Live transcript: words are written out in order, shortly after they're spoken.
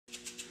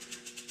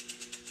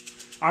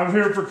I'm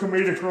here for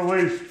comedic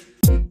relief.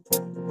 Yeah, I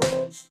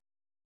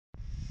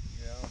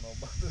don't know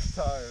about this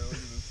tire. Look at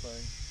this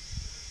thing.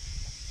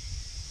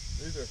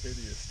 These are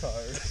hideous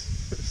tires.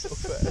 They're so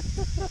fat.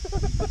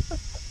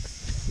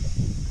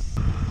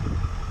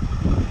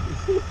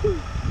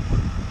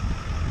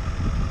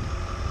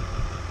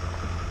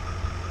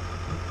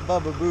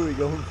 Baba Booey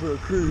going for a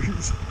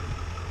cruise.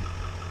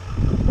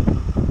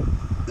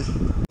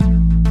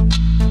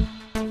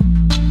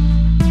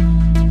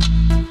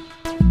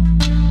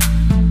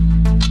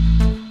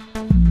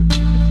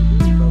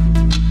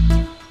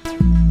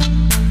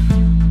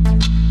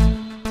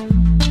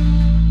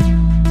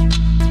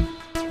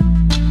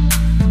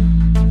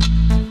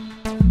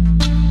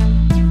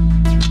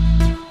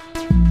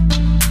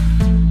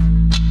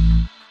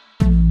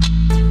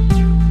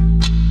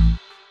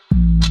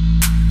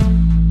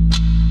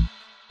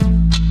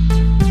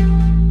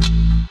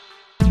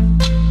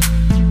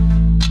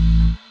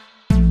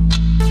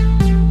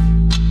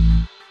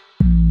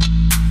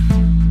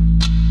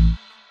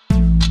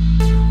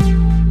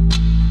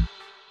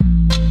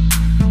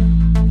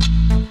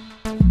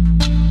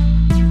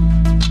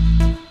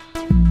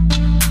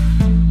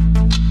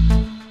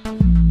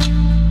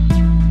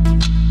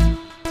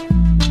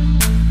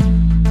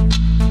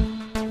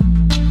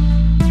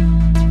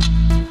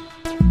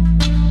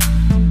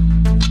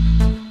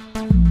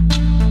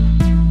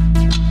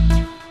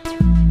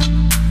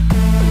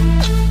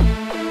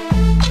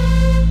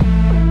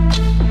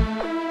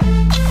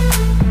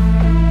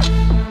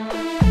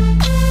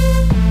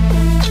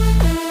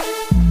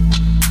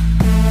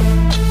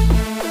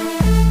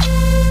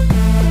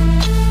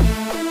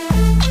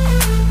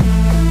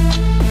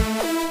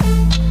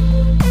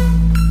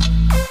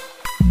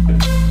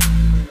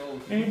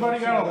 Anybody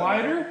got a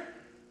lighter?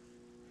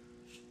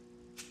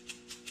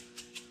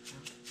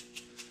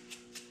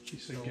 You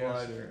said No gas.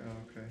 lighter. Oh,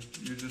 okay.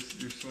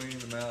 You're swinging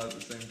them out at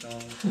the same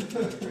time.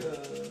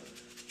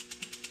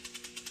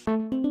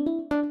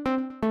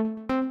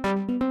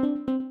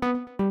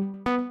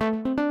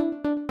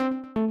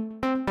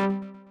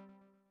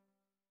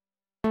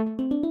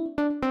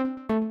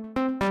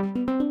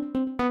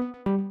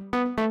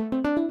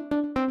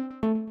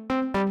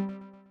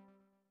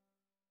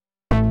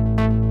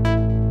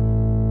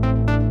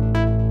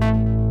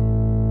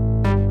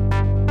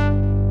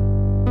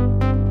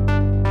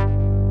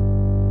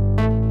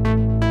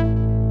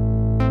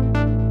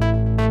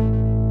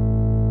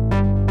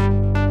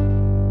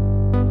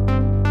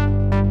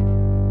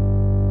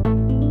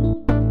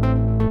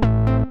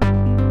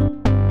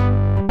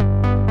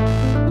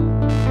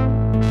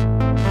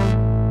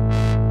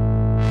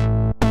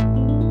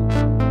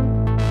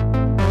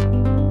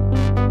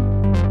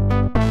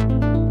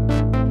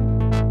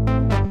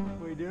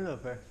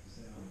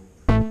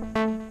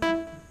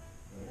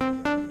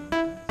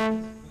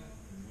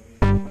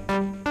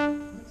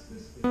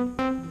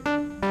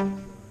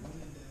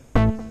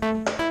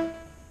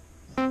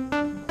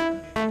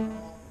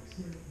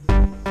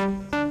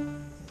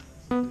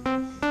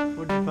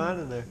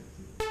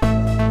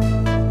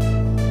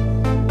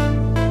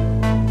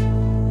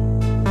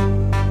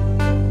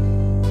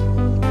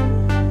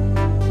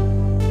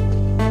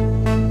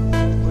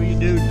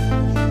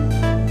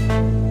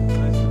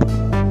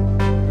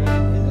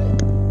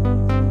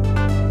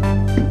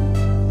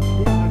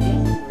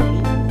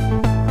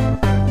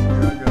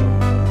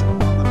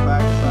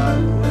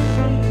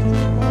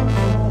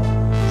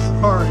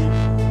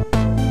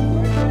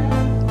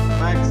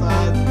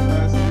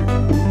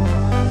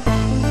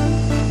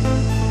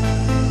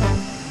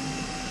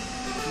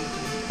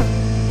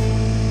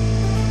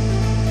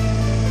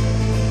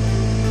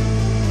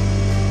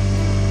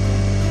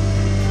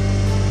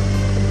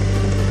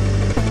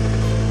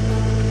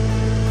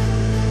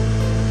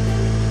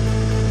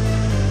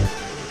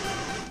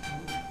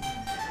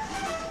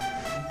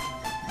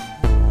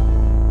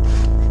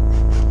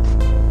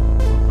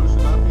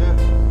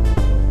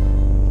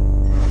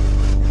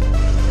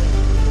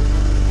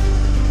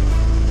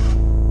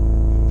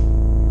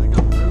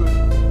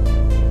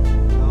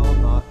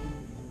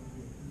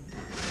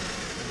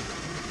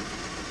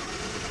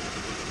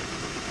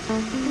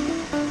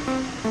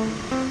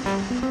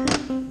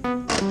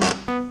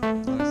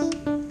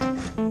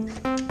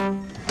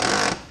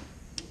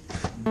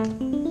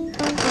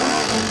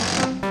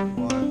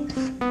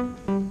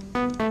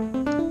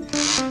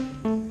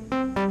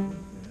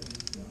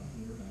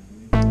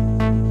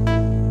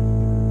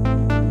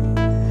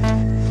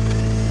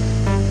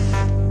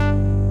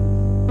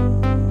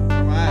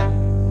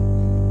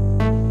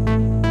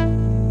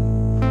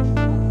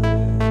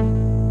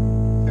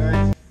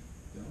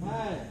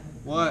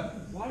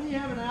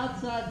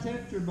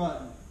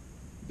 Button.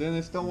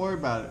 Dennis, don't worry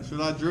about it.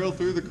 Should I drill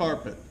through the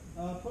carpet?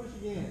 Push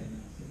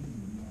again.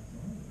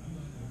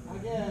 I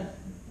guess.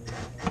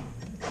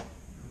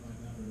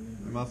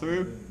 Am I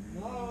through?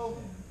 No.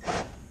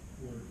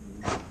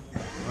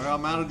 Well,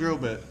 I'm out of drill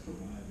bit.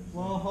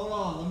 Well, hold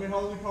on. Let me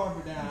hold the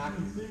carpet down. I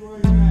can see where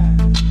you're at.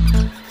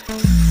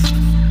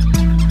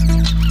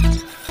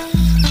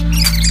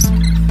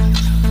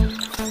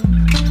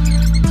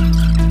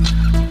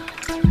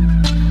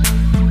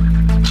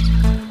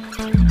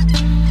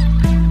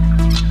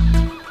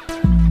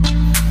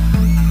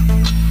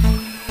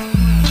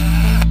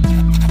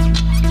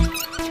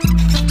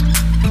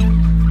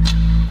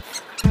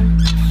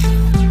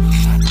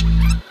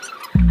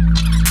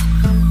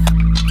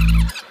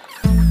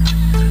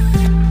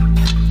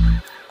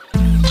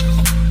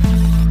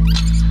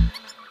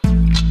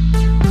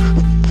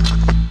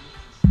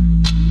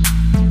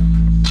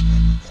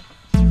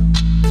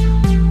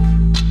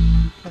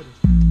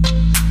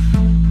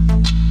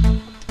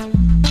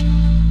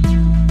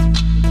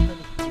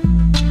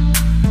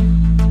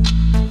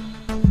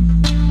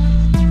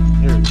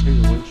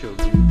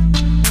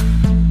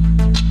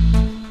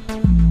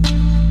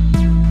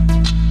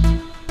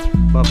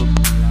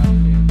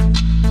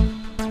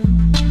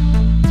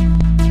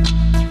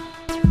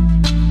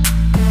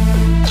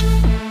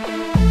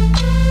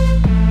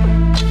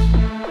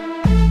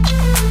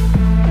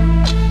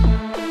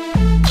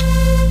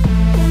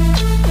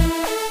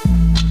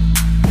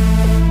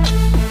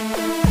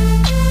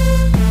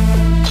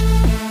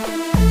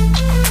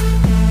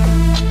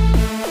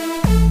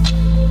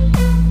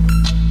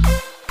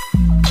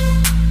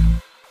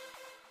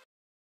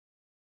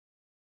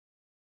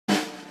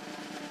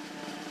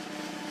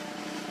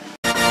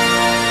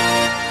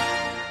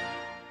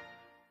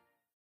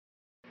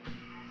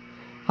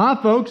 Hi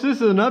folks,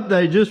 this is an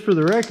update just for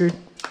the record.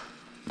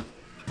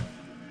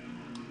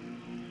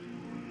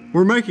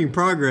 We're making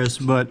progress,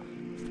 but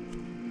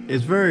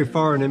it's very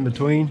far and in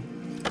between.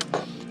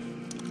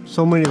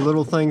 So many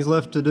little things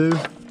left to do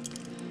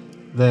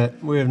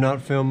that we have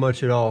not filmed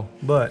much at all.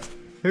 But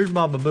here's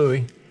Baba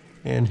Booey,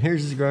 and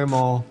here's his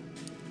grandma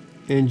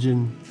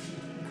engine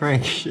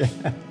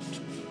crankshaft.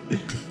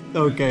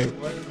 Okay,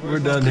 we're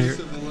done here.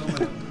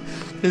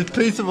 His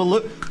piece of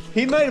aluminum.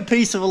 He made a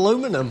piece of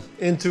aluminum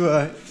into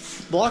a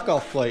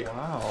block-off plate.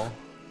 Wow.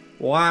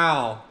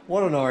 Wow,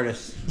 what an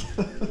artist.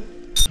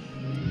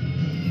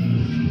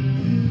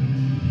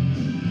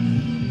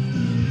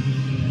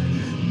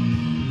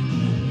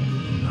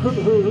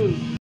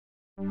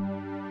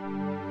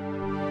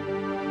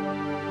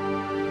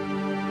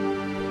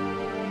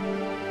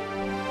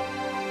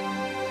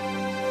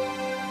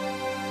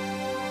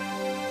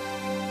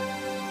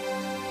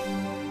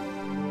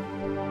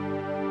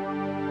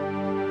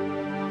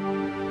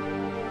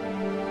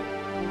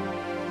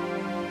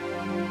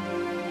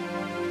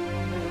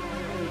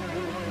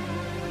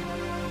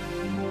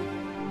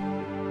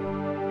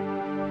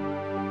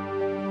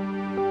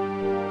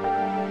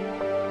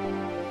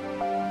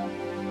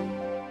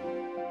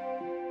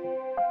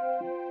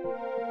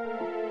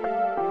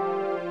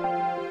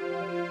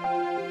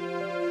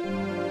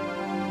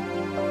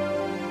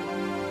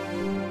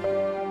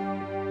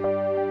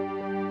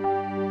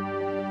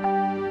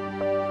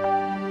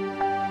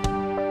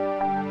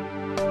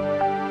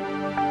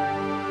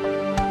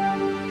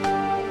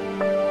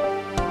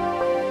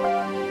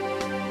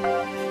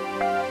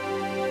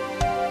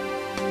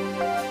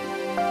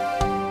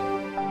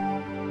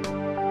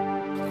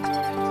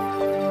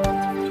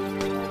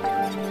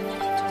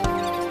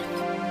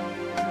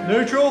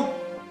 Neutral?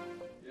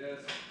 Yes.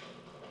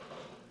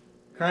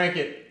 Crank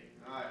it.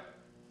 Alright.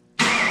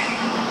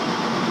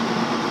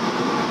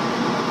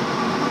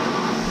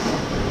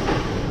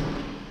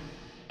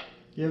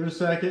 Give it a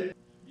second.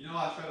 You know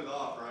I shut it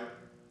off, right?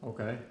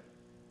 Okay.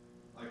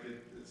 Like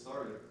it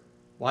started.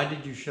 Why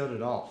did you shut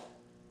it off?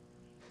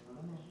 I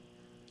don't know.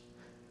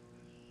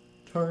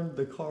 Turned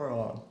the car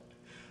on.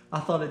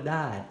 I thought it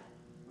died.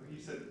 Well, you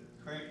said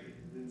crank it.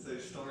 It didn't say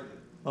start it.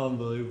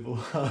 Unbelievable.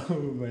 Oh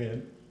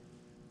man.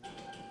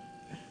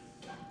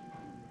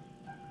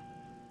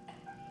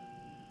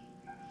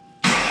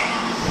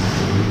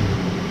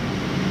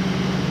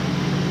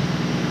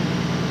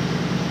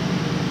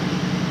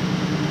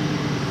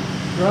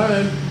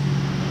 Running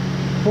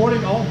 40,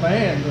 oh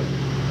man,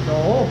 the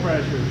oil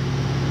pressure.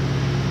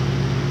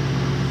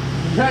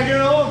 You got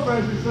good oil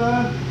pressure,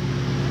 son.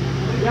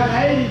 You got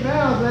 80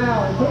 pounds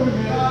now. It took a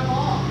minute.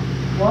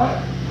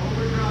 What?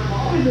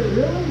 Is it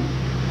really?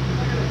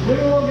 Give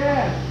it a little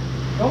gas.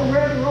 Don't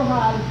rev it real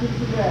high, just give it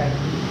some gas.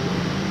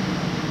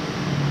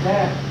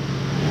 Gas.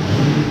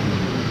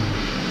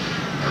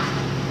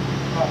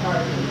 Oh,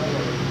 sorry.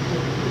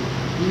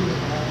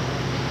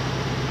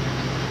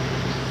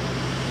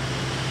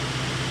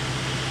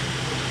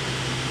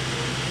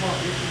 Come on,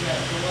 get some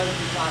gas. Don't let it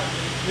decide.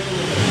 Give it a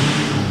little bit.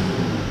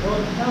 Well,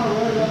 it's kind of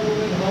run it up a little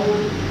bit and hold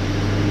it.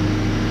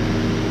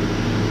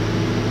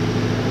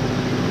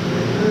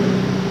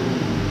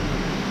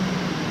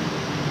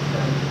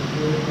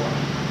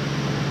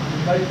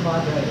 Makes my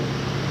day.